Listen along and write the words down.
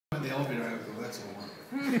elevator, I go, that's over.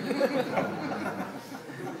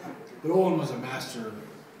 But Owen was a master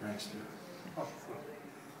prankster.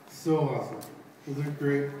 So awesome. Those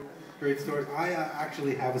are great stories. I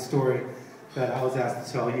actually have a story that I was asked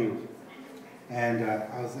to tell you. And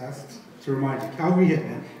I was asked to remind you, Calgary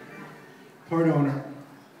Hitman, part owner.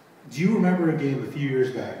 Do you remember a game a few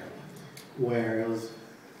years back where it was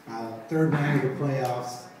third round of the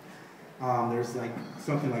playoffs? There's like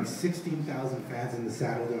something like 16,000 fans in the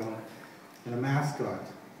Saddledome, and a mascot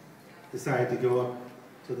decided to go up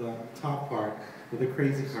to the top part with a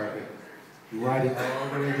crazy carpet, riding all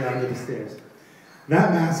the way down to the stairs.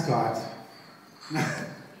 That mascot,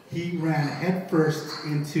 he ran headfirst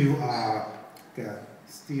into a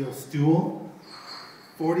steel stool,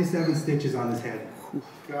 47 stitches on his head,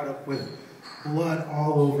 got up with blood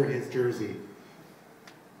all over his jersey.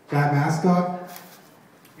 That mascot,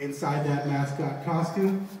 inside that mascot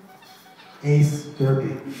costume, Ace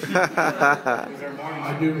Burpee.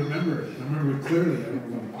 I do remember it. I remember it clearly. I remember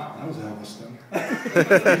going, wow, that was a hell of a stunt.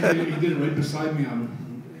 He did it right beside me on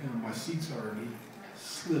my seats already.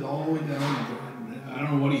 Slid all the way down. I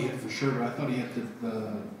don't know what he hit for sure, but I thought he hit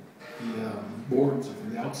the boards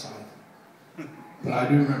from the outside. But I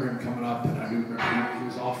do remember him coming up, and I do remember he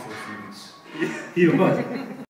was off for a few weeks. He was.